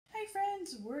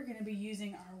friends, we're going to be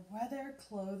using our weather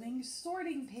clothing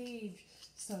sorting page.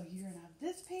 So you're going to have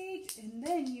this page, and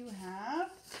then you have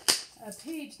a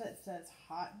page that says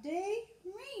hot day,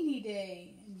 rainy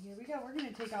day. And here we go. We're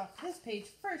going to take off this page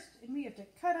first, and we have to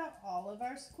cut out all of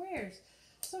our squares.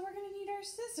 So we're going to need our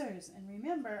scissors. And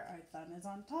remember, our thumb is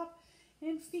on top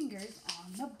and fingers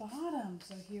on the bottom.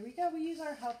 So here we go. We use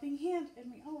our helping hand,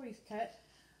 and we always cut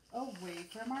away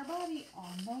from our body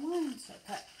on the line. So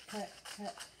cut, cut,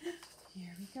 cut.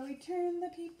 Here we go. We turn the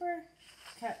paper.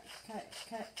 Cut, cut,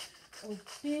 cut.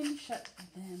 Open, shut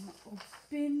them.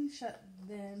 Open, shut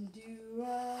them. Do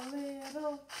a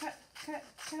little cut, cut,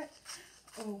 cut.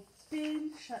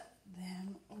 Open, shut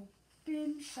them.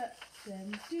 Open, shut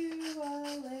them. Do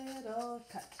a little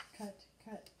cut, cut,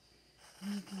 cut.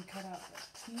 And you can cut out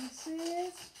the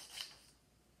pieces.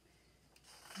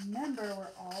 Remember,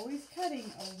 we're always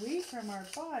cutting away from our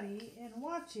body and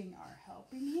watching our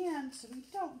helping hand so we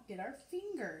don't get our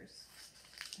fingers.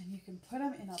 And you can put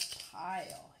them in a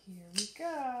pile. Here we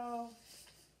go.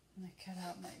 I'm going to cut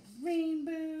out my rain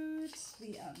boots,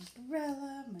 the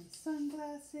umbrella, my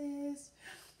sunglasses,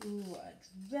 ooh,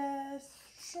 a dress,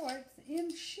 shorts,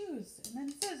 and shoes. And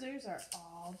then scissors are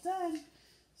all done.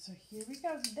 So here we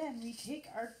go. Then we take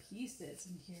our pieces,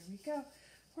 and here we go.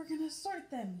 We're going to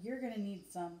sort them. You're going to need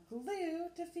some glue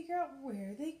to figure out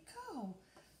where they go.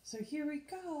 So here we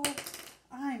go.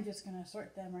 I'm just going to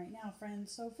sort them right now,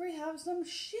 friends. So if we have some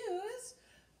shoes,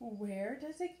 where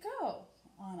does it go?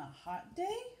 On a hot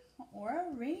day or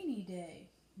a rainy day?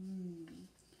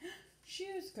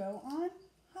 Shoes go on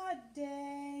hot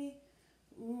day.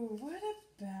 Ooh, what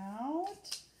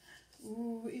about,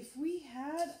 if we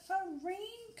had a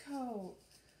raincoat?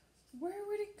 Where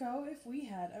would it go if we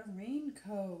had a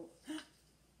raincoat?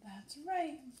 That's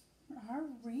right, our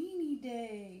rainy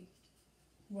day.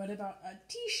 What about a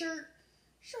t-shirt?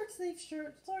 Short sleeve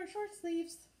shirts or short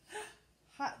sleeves.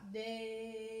 Hot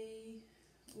day.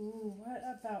 Ooh, what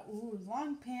about,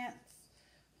 long pants?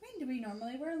 When do we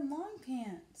normally wear long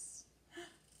pants?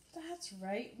 That's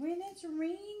right, when it's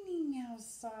raining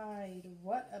outside.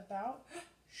 What about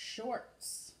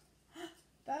shorts?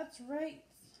 That's right,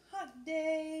 hot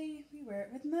day. We wear it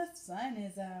when the sun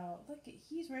is out. Look,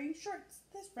 he's wearing shorts.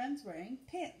 This friend's wearing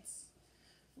pants.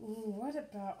 Ooh, what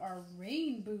about our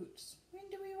rain boots? When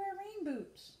do we wear rain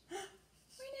boots?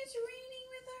 When it's raining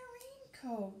with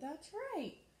our raincoat. That's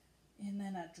right. And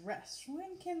then a dress.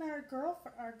 When can our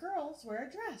girls wear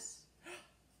a dress?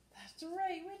 That's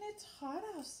right, when it's hot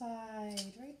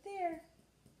outside. Right there.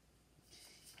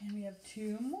 And we have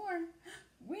two more.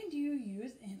 When do you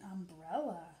use an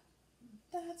umbrella?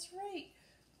 That's right,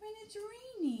 when it's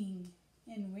raining.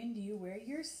 And when do you wear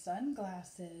your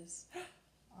sunglasses?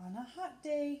 On a hot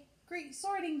day. Great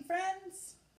sorting, friends!